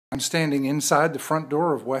standing inside the front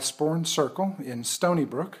door of Westbourne Circle in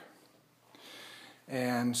Stoneybrook.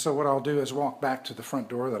 And so what I'll do is walk back to the front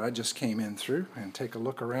door that I just came in through and take a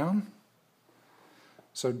look around.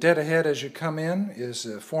 So dead ahead as you come in is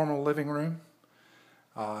a formal living room,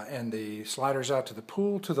 and the sliders out to the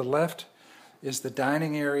pool. To the left is the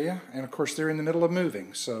dining area, and of course they're in the middle of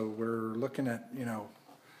moving, so we're looking at,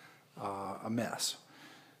 a mess.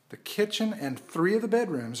 The kitchen and 3 of the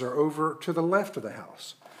bedrooms are over to the left of the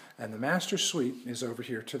house, and the master suite is over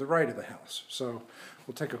here to the right of the house. So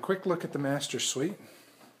we'll take a quick look at the master suite.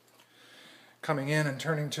 Coming in and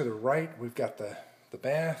turning to the right, we've got the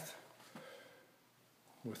bath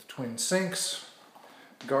with twin sinks,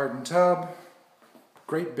 garden tub,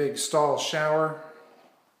 great big stall shower,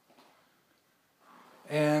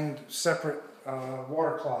 and separate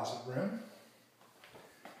water closet room.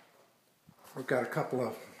 We've got a couple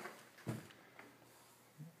of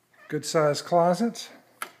good-sized closets.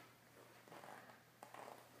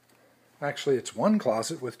 Actually, it's one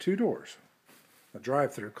closet with 2 doors, a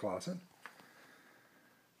drive-through closet,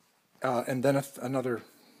 and then another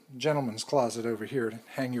gentleman's closet over here to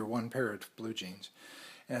hang your 1 pair of blue jeans,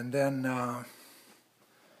 and then the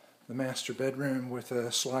master bedroom with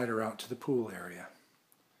a slider out to the pool area.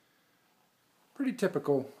 Pretty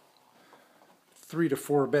typical 3 to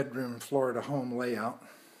 4 bedroom Florida home layout.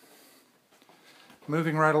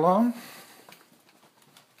 Moving right along.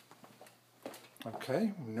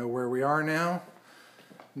 Okay, we know where we are now.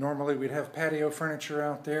 Normally we'd have patio furniture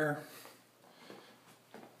out there.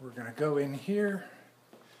 We're going to go in here,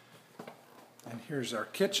 and here's our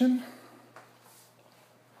kitchen.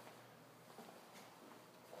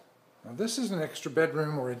 Now this is an extra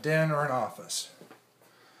bedroom or a den or an office.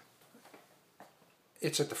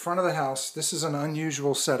 It's at the front of the house. This is an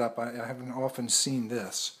unusual setup. I haven't often seen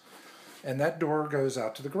this. And that door goes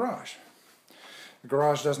out to the garage. The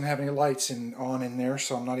garage doesn't have any lights on in there,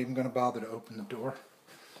 so I'm not even going to bother to open the door.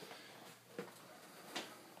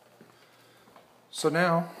 So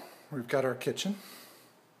now we've got our kitchen.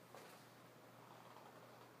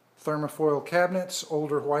 Thermofoil cabinets,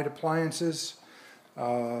 older white appliances.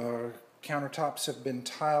 Countertops have been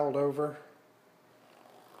tiled over.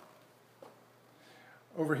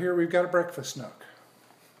 Over here we've got a breakfast nook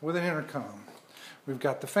with an intercom. We've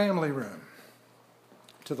got the family room.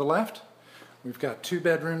 To the left, we've got 2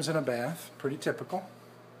 bedrooms and a bath, pretty typical.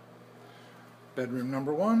 Bedroom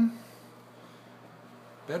number 1,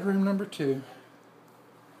 bedroom number 2,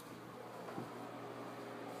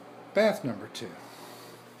 bath number 2.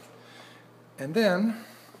 And then,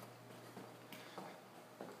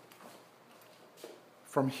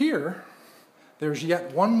 from here, there's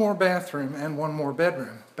yet 1 more bathroom and 1 more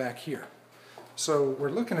bedroom back here. So we're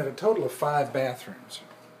looking at a total of 5 bathrooms.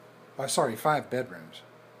 5 bedrooms.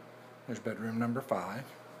 There's bedroom number 5.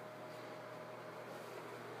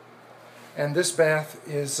 And this bath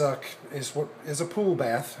is a pool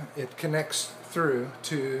bath. It connects through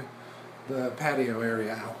to the patio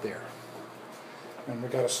area out there. And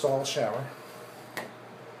we've got a stall shower.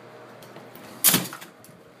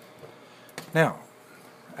 Now,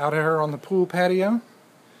 out here on the pool patio,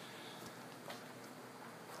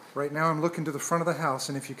 right now I'm looking to the front of the house,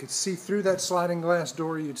 and if you could see through that sliding glass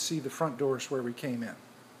door, you'd see the front doors where we came in.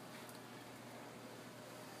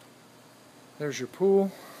 There's your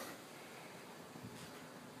pool,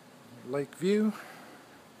 lake view,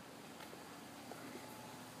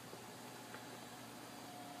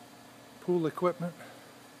 pool equipment,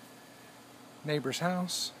 neighbor's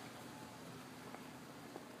house,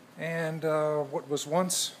 and what was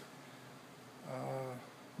once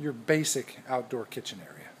your basic outdoor kitchen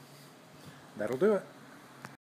area. That'll do it.